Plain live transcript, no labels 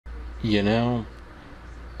You know,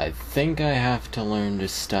 I think I have to learn to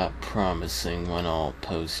stop promising when I'll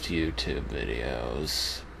post YouTube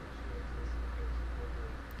videos.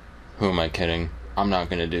 Who am I kidding? I'm not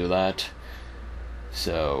gonna do that.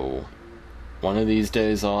 So, one of these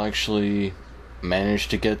days I'll actually manage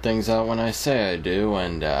to get things out when I say I do,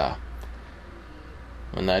 and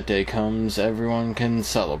when that day comes, everyone can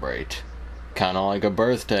celebrate. Kinda like a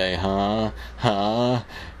birthday, huh? Huh?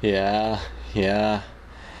 Yeah.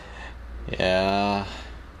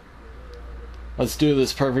 Let's do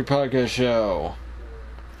this perfect podcast show.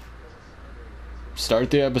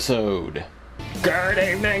 Start the episode. Good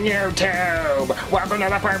evening, YouTube! Welcome to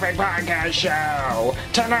the Perfect Podcast Show!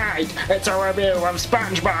 Tonight, it's a review of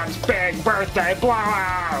Spongebob's Big Birthday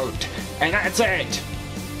Blowout! And that's it!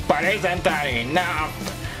 But isn't that enough?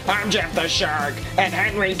 I'm Jeff the Shark, and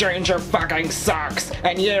Henry Danger fucking sucks,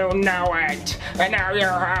 and you know it! And now your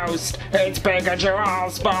host, it's Pikachu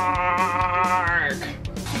Allspark!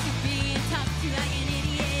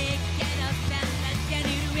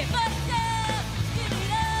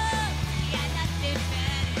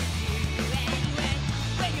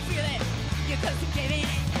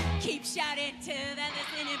 Keep shouting to them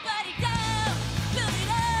listening, buddy, go! Build it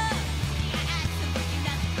up! Absolutely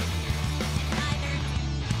nothing.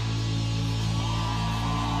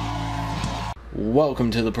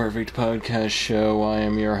 Welcome to the Perfect Podcast Show. I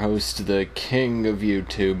am your host, the king of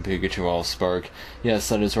YouTube, Pikachu Allspark. Yes,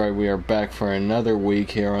 that is right, we are back for another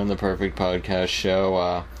week here on the Perfect Podcast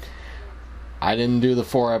Show. I didn't do the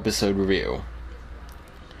 4-episode review,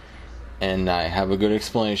 and I have a good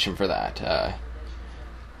explanation for that.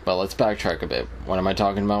 But let's backtrack a bit. What am I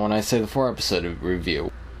talking about when I say the 4-episode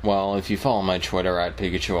review? Well, if you follow my Twitter at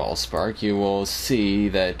Pikachu Allspark, you will see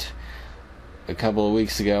that a couple of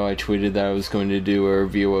weeks ago I tweeted that I was going to do a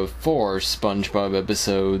review of 4 Spongebob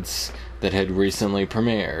episodes that had recently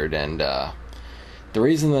premiered, and the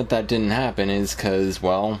reason that didn't happen is because,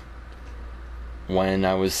 well, when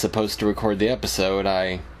I was supposed to record the episode,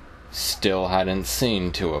 I still hadn't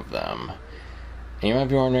seen 2 of them. And you might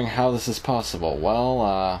be wondering how this is possible.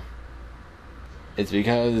 Well, it's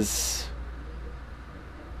because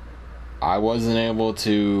I wasn't able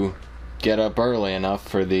to get up early enough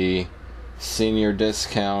for the senior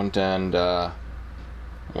discount and,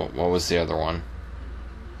 what was the other one?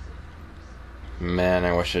 Man,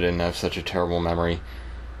 I wish I didn't have such a terrible memory.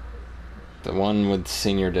 The one with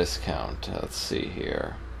senior discount. Let's see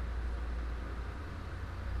here.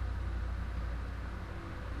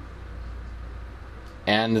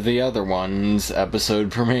 And the other one's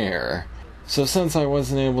episode premiere. So since I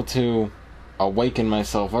wasn't able to awaken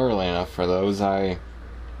myself early enough for those, I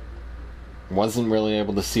wasn't really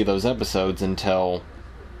able to see those episodes until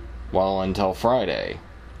Friday,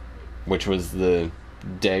 which was the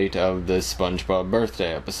date of the SpongeBob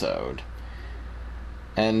birthday episode.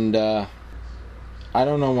 And, I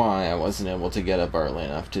don't know why I wasn't able to get up early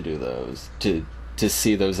enough to do those, to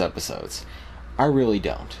see those episodes. I really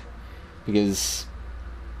don't. Because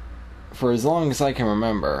for as long as I can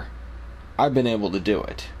remember, I've been able to do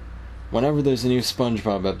it. Whenever there's a new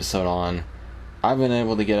SpongeBob episode on, I've been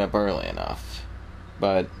able to get up early enough.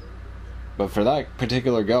 But for that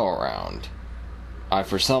particular go-around, I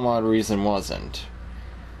for some odd reason wasn't.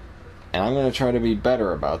 And I'm going to try to be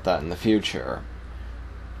better about that in the future.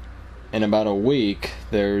 In about a week,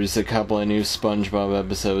 there's a couple of new SpongeBob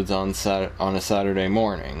episodes on a Saturday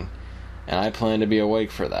morning, and I plan to be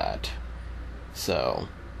awake for that. So,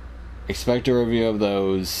 expect a review of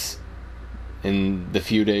those in the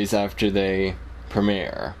few days after they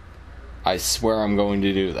premiere. I swear I'm going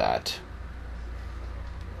to do that.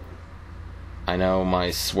 I know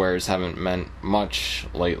my swears haven't meant much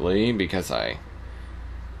lately because I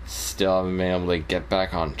still haven't been able to get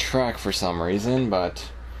back on track for some reason,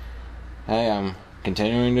 but hey, I'm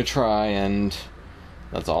continuing to try, and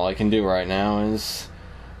that's all I can do right now is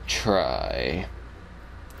try.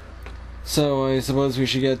 So I suppose we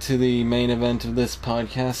should get to the main event of this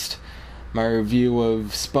podcast, my review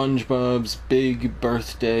of SpongeBob's Big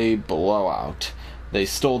Birthday Blowout. They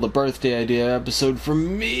stole the birthday idea episode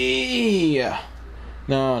from me!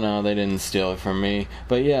 No, they didn't steal it from me.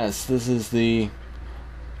 But yes, this is the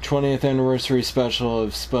 20th anniversary special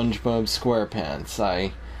of SpongeBob SquarePants.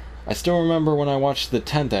 I still remember when I watched the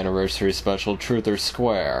 10th anniversary special, Truth or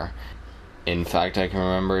Square. In fact, I can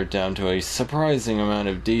remember it down to a surprising amount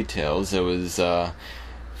of details. It was,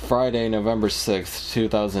 Friday, November 6th,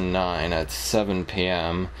 2009 at 7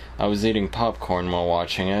 p.m. I was eating popcorn while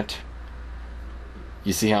watching it.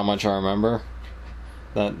 You see how much I remember?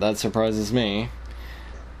 That surprises me.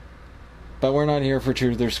 But we're not here for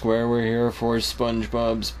Truth or Square, we're here for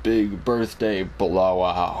SpongeBob's big birthday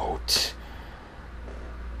blowout.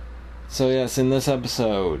 So yes, in this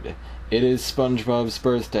episode, it is SpongeBob's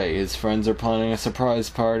birthday. His friends are planning a surprise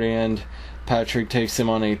party, and Patrick takes him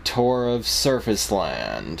on a tour of Surface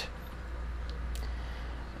Land.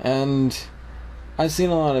 And I've seen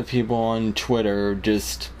a lot of people on Twitter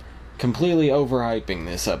just completely overhyping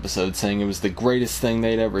this episode, saying it was the greatest thing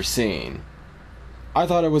they'd ever seen. I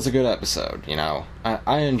thought it was a good episode, you know.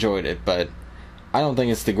 I enjoyed it, but I don't think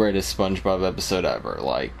it's the greatest SpongeBob episode ever.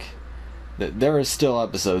 Like, there are still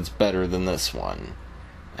episodes better than this one.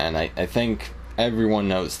 And I think everyone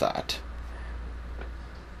knows that.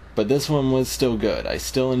 But this one was still good. I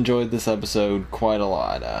still enjoyed this episode quite a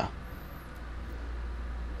lot.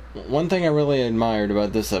 One thing I really admired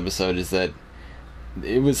about this episode is that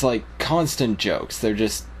it was like constant jokes. They're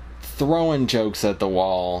just throwing jokes at the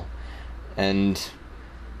wall, and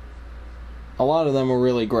a lot of them were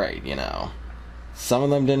really great, you know. Some of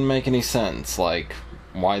them didn't make any sense, like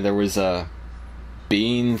why there was a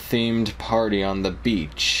bean-themed party on the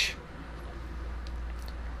beach.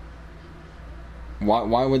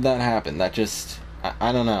 Why would that happen? That just,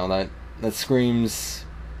 I don't know, that screams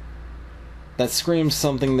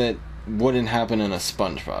something that wouldn't happen in a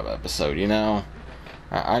SpongeBob episode, you know?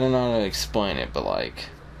 I don't know how to explain it, but like,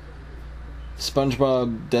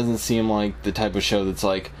 SpongeBob doesn't seem like the type of show that's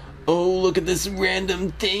like, oh, look at this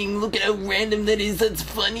random thing, look at how random that is, that's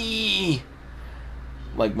funny!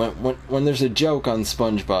 Like, when there's a joke on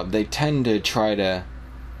SpongeBob, they tend to try to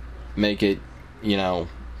make it, you know,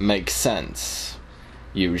 make sense,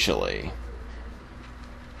 usually.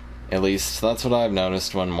 At least, that's what I've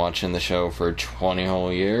noticed when watching the show for 20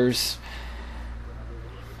 whole years.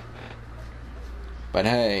 But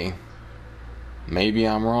hey, maybe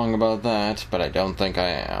I'm wrong about that, but I don't think I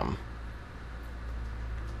am.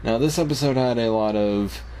 Now, this episode had a lot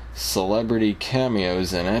of celebrity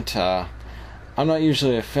cameos in it. I'm not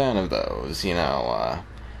usually a fan of those, you know,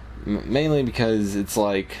 mainly because it's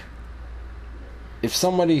like, if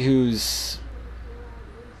somebody who's,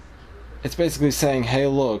 it's basically saying, hey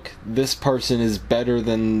look, this person is better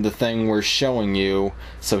than the thing we're showing you,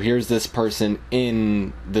 so here's this person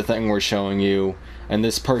in the thing we're showing you, and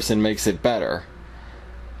this person makes it better.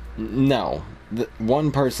 No,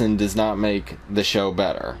 one person does not make the show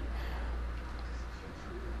better,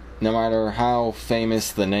 no matter how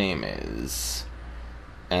famous the name is.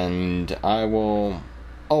 And I will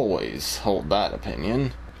always hold that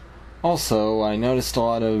opinion. Also, I noticed a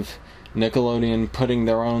lot of Nickelodeon putting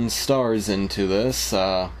their own stars into this.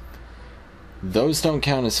 Those don't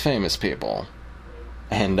count as famous people,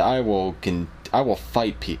 and I will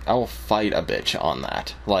fight a bitch on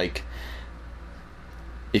that. Like,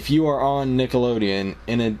 if you are on Nickelodeon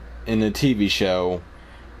in a TV show,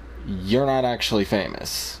 you're not actually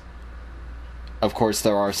famous. Of course,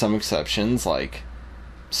 there are some exceptions, like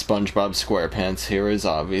SpongeBob SquarePants here has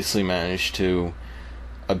obviously managed to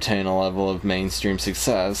obtain a level of mainstream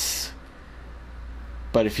success.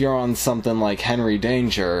 But if you're on something like Henry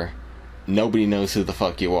Danger, nobody knows who the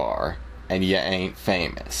fuck you are, and you ain't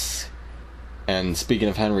famous. And speaking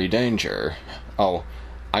of Henry Danger, oh,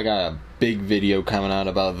 I got a big video coming out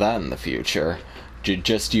about that in the future.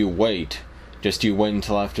 Just you wait. Just you wait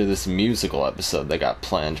until after this musical episode that got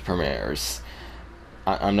planned premieres.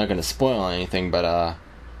 I'm not gonna spoil anything, but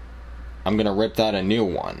I'm gonna rip that a new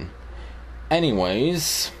one.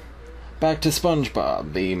 Anyways, back to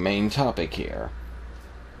SpongeBob, the main topic here.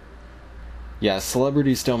 Yeah,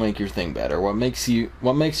 celebrities don't make your thing better. What makes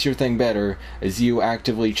your thing better is you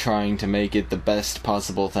actively trying to make it the best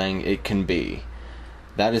possible thing it can be.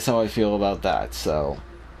 That is how I feel about that, so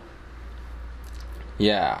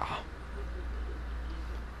yeah.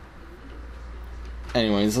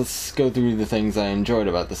 Anyways, let's go through the things I enjoyed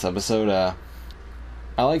about this episode.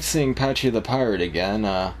 I like seeing Patchy the Pirate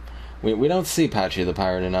again. We don't see Patchy the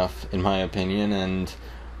Pirate enough, in my opinion, and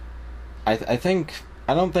I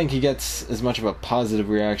don't think he gets as much of a positive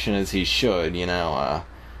reaction as he should, you know.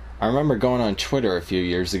 I remember going on Twitter a few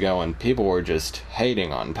years ago and people were just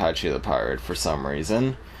hating on Patchy the Pirate for some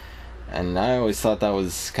reason, and I always thought that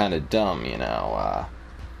was kind of dumb, you know.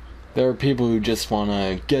 There are people who just want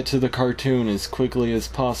to get to the cartoon as quickly as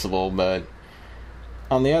possible, but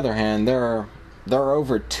on the other hand, there are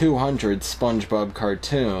over 200 SpongeBob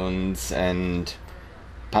cartoons, and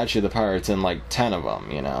Patchy the Pirate's in like 10 of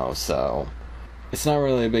them, you know, so it's not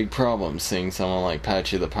really a big problem seeing someone like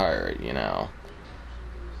Patchy the Pirate, you know.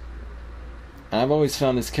 And I've always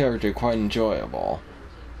found his character quite enjoyable.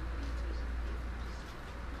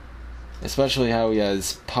 Especially how he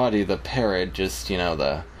has Potty the Parrot, just, you know,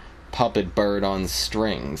 the puppet bird on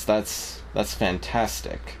strings. That's That's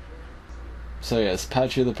fantastic. So yes,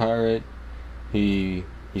 Patchy the Pirate, he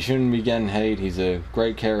shouldn't be getting hate. He's a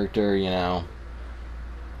great character, you know.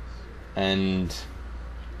 And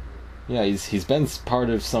yeah, he's been part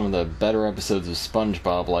of some of the better episodes of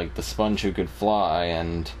SpongeBob, like The Sponge Who Could Fly,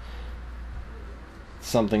 and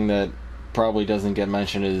something that probably doesn't get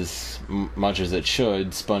mentioned as much as it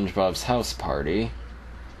should, SpongeBob's House Party.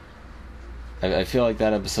 I feel like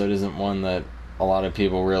that episode isn't one that a lot of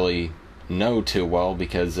people really know too well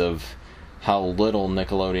because of how little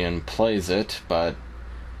Nickelodeon plays it, but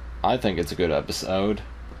I think it's a good episode.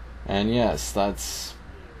 And yes, that's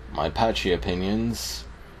my Patchy opinions.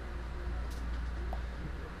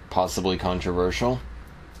 Possibly controversial.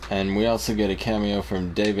 And we also get a cameo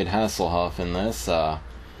from David Hasselhoff in this.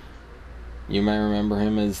 You may remember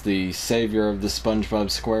him as the savior of the SpongeBob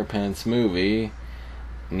SquarePants movie.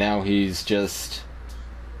 Now he's just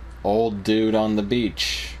old dude on the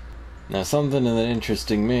beach. Now something that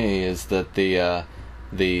interesting me is that the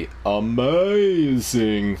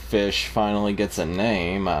amazing fish finally gets a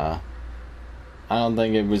name. I don't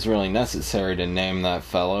think it was really necessary to name that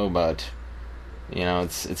fellow, but you know,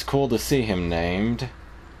 it's cool to see him named.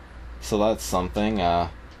 So that's something. Now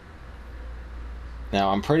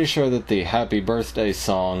I'm pretty sure that the Happy Birthday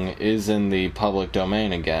song is in the public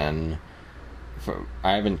domain again.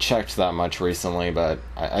 I haven't checked that much recently, but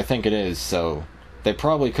I think it is, so they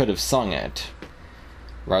probably could have sung it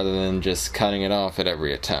rather than just cutting it off at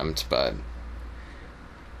every attempt, but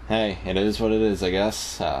hey, it is what it is, I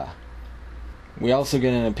guess. We also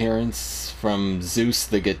get an appearance from Zeus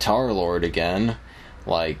the Guitar Lord again.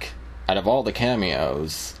 Like, out of all the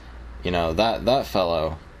cameos, you know, that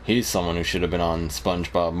fellow, he's someone who should have been on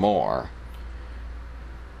SpongeBob more.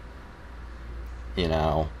 You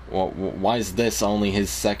know, why is this only his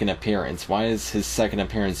second appearance? Why is his second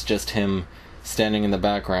appearance just him standing in the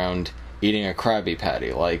background eating a Krabby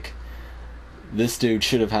Patty? Like, this dude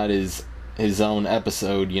should have had his own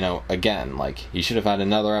episode, you know, again. Like, he should have had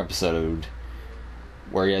another episode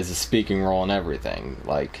where he has a speaking role and everything.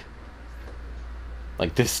 Like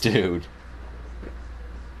this dude.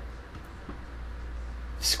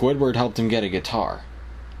 Squidward helped him get a guitar.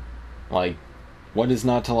 Like, what is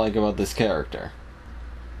not to like about this character?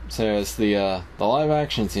 So yes, the live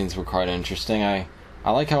action scenes were quite interesting. I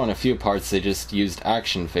like how in a few parts they just used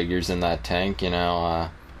action figures in that tank, you know.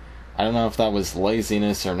 I don't know if that was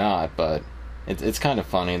laziness or not, but it's kind of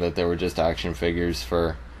funny that there were just action figures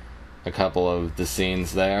for a couple of the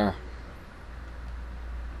scenes there.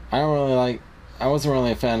 I wasn't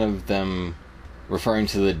really a fan of them referring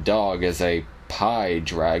to the dog as a pie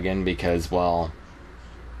dragon because, well,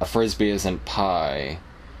 a frisbee isn't pie,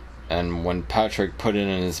 and when Patrick put it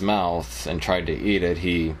in his mouth and tried to eat it,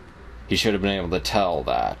 he should have been able to tell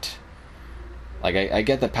that. Like, I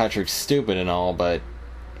get that Patrick's stupid and all, but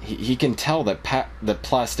he can tell that that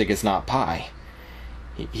plastic is not pie.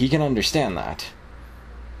 He can understand that.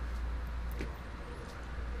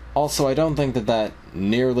 Also, I don't think that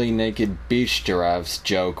nearly naked beach giraffes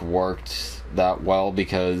joke worked that well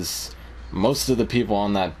because most of the people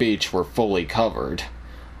on that beach were fully covered.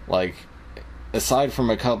 Like, aside from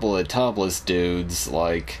a couple of topless dudes,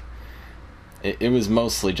 like, it was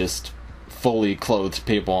mostly just fully clothed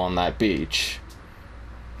people on that beach.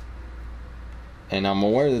 And I'm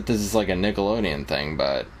aware that this is like a Nickelodeon thing,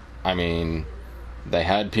 but, I mean, they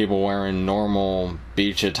had people wearing normal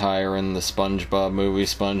beach attire in the SpongeBob movie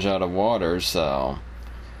Sponge Out of Water, so...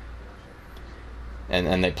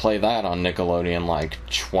 And they play that on Nickelodeon like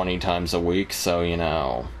 20 times a week, so, you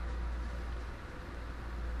know...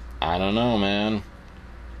 I don't know, man.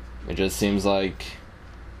 It just seems like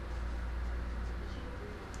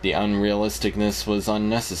the unrealisticness was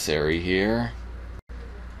unnecessary here.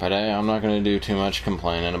 But hey, I'm not going to do too much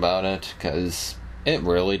complaining about it, because it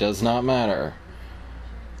really does not matter.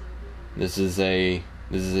 This is a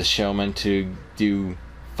show meant to do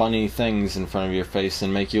funny things in front of your face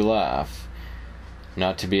and make you laugh.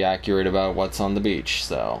 Not to be accurate about what's on the beach,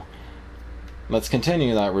 so... Let's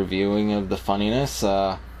continue that reviewing of the funniness.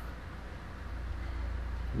 There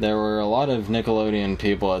were a lot of Nickelodeon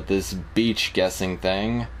people at this beach guessing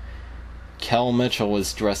thing. Kel Mitchell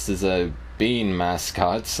was dressed as a bean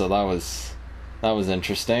mascot, so that was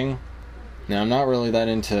interesting. Now, I'm not really that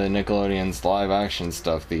into Nickelodeon's live action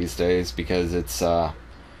stuff these days because it's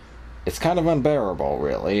kind of unbearable,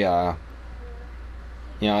 really. You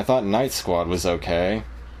know, I thought Night Squad was okay.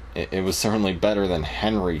 It was certainly better than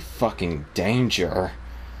Henry fucking Danger.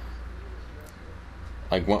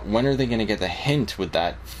 Like, when are they gonna get the hint with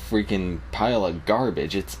that freaking pile of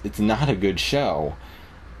garbage? It's not a good show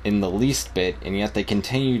in the least bit, and yet they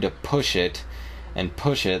continue to push it,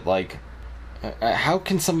 like, How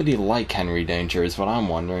can somebody like Henry Danger is what I'm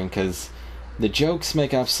wondering, because the jokes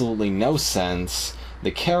make absolutely no sense,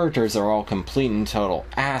 the characters are all complete and total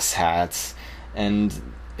asshats, and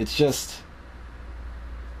it's just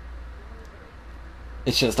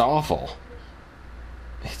awful.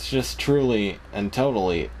 It's just truly and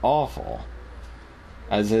totally awful.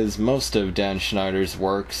 As is most of Dan Schneider's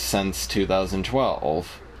work since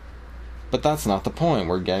 2012. But that's not the point,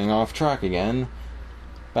 we're getting off track again.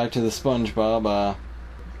 Back to the SpongeBob,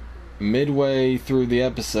 midway through the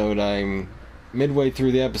episode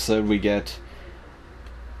we get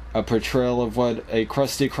a portrayal of what a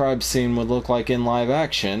Krusty Krab scene would look like in live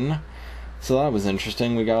action. So that was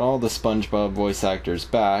interesting. We got all the SpongeBob voice actors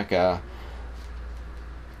back. I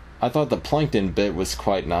thought the Plankton bit was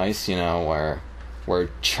quite nice, where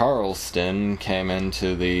Charleston came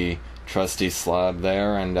into the trusty slab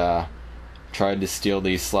there and tried to steal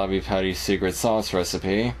the Slabby Patty secret sauce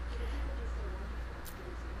recipe.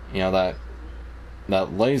 That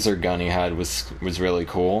laser gun he had was really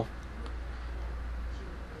cool.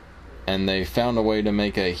 And they found a way to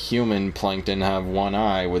make a human Plankton have one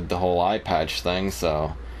eye with the whole eye patch thing,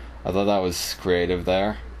 so I thought that was creative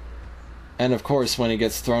there. And of course, when he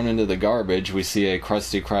gets thrown into the garbage, we see a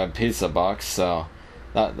Krusty Krab pizza box, so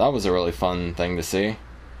that was a really fun thing to see.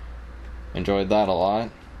 Enjoyed that a lot.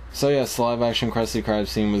 So yes, the live action Krusty Krab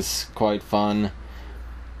scene was quite fun.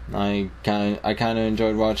 I kind of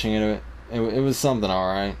enjoyed watching it. It was something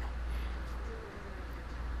alright.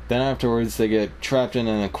 Then afterwards they get trapped in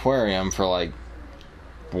an aquarium for like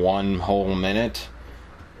 1 whole minute.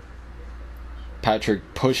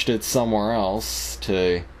 Patrick pushed it somewhere else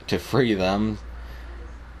to free them.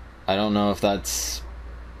 I don't know if that's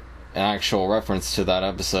an actual reference to that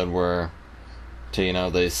episode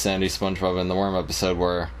the Sandy, SpongeBob and the Worm episode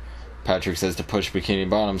where Patrick says to push Bikini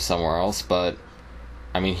Bottom somewhere else, but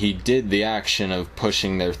I mean, he did the action of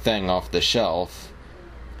pushing their thing off the shelf,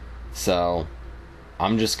 so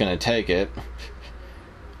I'm just gonna take it.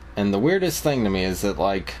 And the weirdest thing to me is that,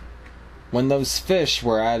 like, when those fish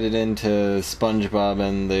were added into SpongeBob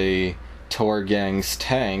and the tour gang's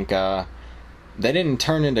tank, they didn't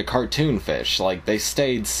turn into cartoon fish. Like, they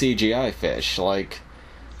stayed CGI fish. Like,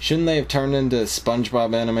 shouldn't they have turned into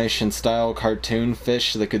SpongeBob animation style cartoon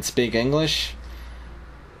fish that could speak English?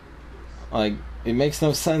 Like, it makes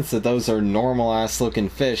no sense that those are normal ass looking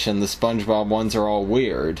fish and the SpongeBob ones are all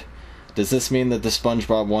weird. Does this mean that the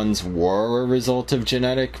SpongeBob ones were a result of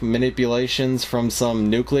genetic manipulations from some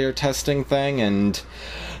nuclear testing thing, and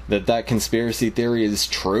that conspiracy theory is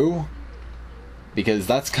true? Because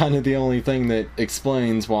that's kind of the only thing that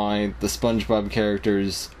explains why the SpongeBob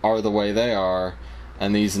characters are the way they are,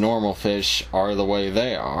 and these normal fish are the way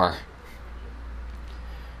they are.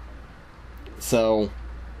 So,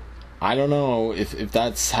 I don't know if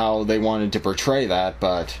that's how they wanted to portray that,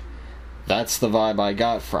 but that's the vibe I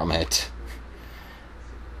got from it.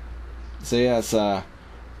 So yes,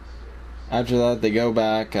 after that they go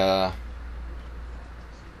back,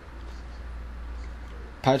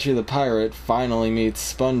 Patchy the Pirate finally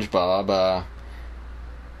meets SpongeBob,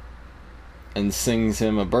 and sings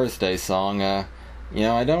him a birthday song. I'm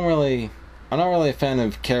not really a fan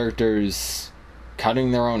of characters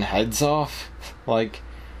cutting their own heads off. Like,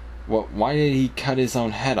 why did he cut his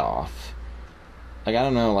own head off? Like, I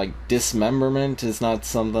don't know, like, dismemberment is not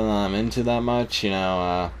something that I'm into that much,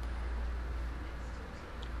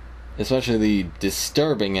 especially the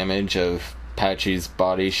disturbing image of Patchy's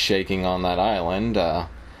body shaking on that island.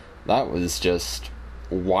 That was just,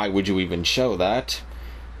 why would you even show that?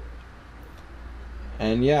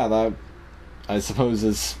 And yeah, that, I suppose,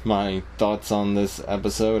 is my thoughts on this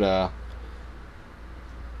episode.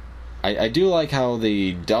 I do like how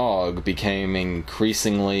the dog became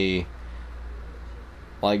increasingly,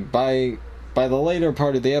 like, by the later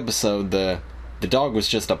part of the episode, the dog was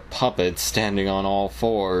just a puppet standing on all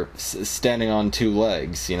four, standing on 2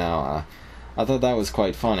 legs, I thought that was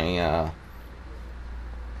quite funny.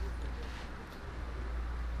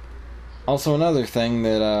 Also, another thing,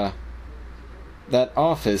 that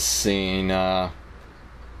office scene, that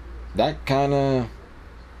kinda,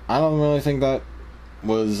 I don't really think that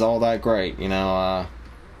was all that great, that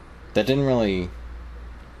didn't really,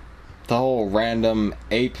 the whole random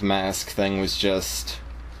ape mask thing was just,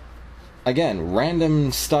 again,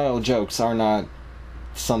 random style jokes are not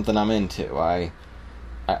something I'm into. I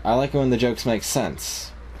like it when the jokes make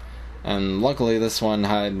sense, and luckily this one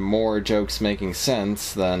had more jokes making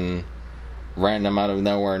sense than random out of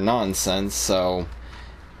nowhere nonsense, so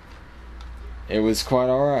it was quite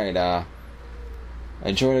alright. I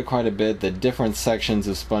enjoyed it quite a bit. The different sections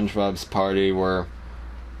of SpongeBob's party were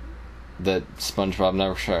that SpongeBob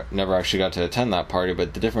never actually got to attend that party,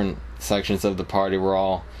 but the different sections of the party were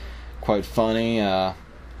all quite funny.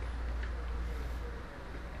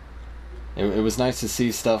 It was nice to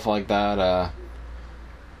see stuff like that.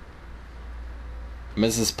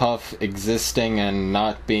 Mrs. Puff existing and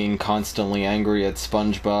not being constantly angry at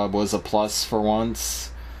SpongeBob was a plus for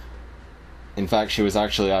once. In fact, she was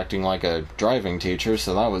actually acting like a driving teacher,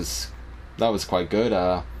 so that was quite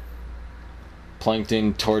good.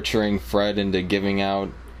 Plankton torturing Fred into giving out,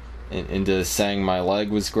 into saying my leg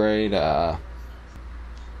was great. Yeah,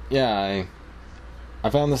 I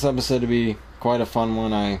found this episode to be quite a fun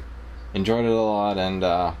one. I enjoyed it a lot,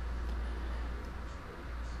 and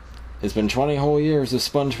it's been 20 whole years of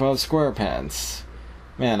SpongeBob SquarePants.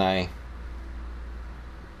 Man, I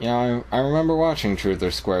remember watching Truth or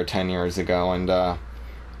Square 10 years ago, and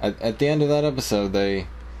at the end of that episode, they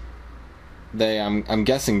I'm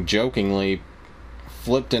guessing jokingly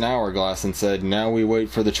flipped an hourglass and said, "Now we wait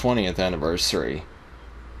for the 20th anniversary."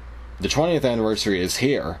 The 20th anniversary is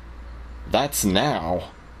here. That's now.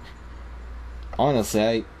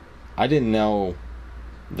 Honestly, I didn't know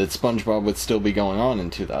that SpongeBob would still be going on in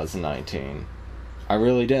 2019. I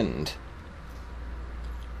really didn't.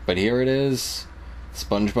 But here it is.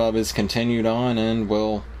 SpongeBob has continued on and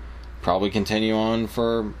will probably continue on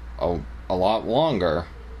for a lot longer.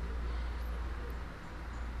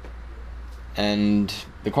 And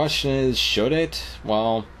the question is, should it?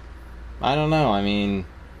 Well, I don't know. I mean,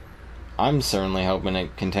 I'm certainly hoping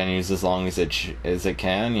it continues as long as it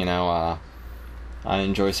can. I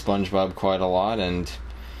enjoy SpongeBob quite a lot, and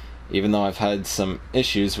even though I've had some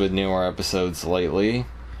issues with newer episodes lately,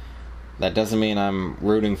 that doesn't mean I'm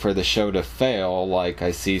rooting for the show to fail like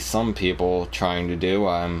I see some people trying to do.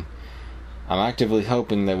 I'm actively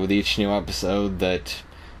hoping that with each new episode that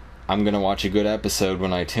I'm going to watch a good episode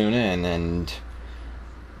when I tune in, and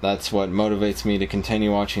that's what motivates me to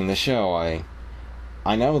continue watching the show.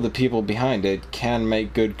 I know the people behind it can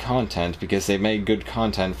make good content because they made good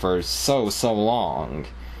content for so long,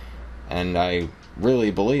 and I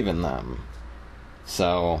really believe in them.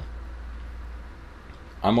 So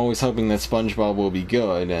I'm always hoping that SpongeBob will be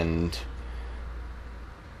good, and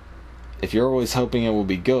if you're always hoping it will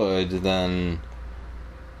be good, then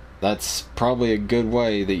that's probably a good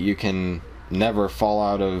way that you can never fall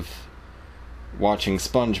out of watching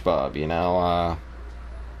SpongeBob.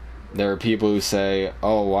 There are people who say,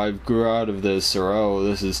 "Oh, I grew out of this," or "Oh,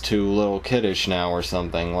 this is too little kiddish now," or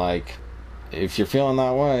something. Like, if you're feeling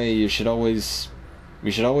that way, you should always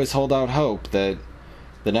hold out hope that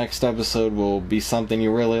the next episode will be something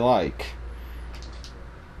you really like.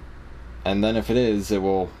 And then if it is, it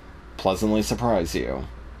will pleasantly surprise you.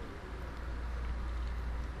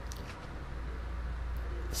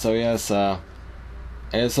 So yes, I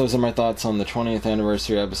guess those are my thoughts on the 20th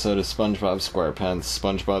anniversary episode of SpongeBob SquarePants,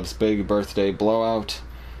 SpongeBob's Big Birthday Blowout.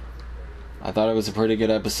 I thought it was a pretty good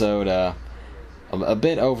episode, a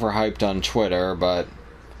bit overhyped on Twitter, but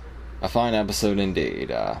a fine episode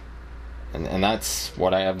indeed. And that's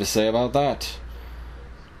what I have to say about that.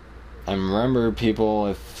 And remember, people,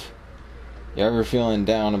 if you're ever feeling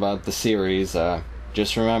down about the series,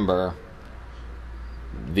 just remember,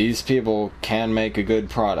 these people can make a good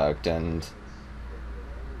product, and,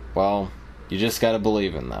 well, you just gotta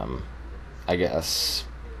believe in them, I guess.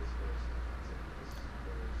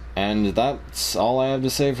 And that's all I have to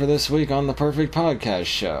say for this week on the Perfect Podcast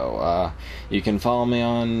Show. You can follow me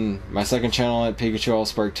on my second channel at Pikachu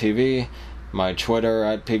Allspark TV, my Twitter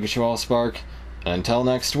at Pikachu Allspark, and until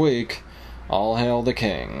next week, all hail the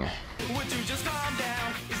king. Would you just calm down?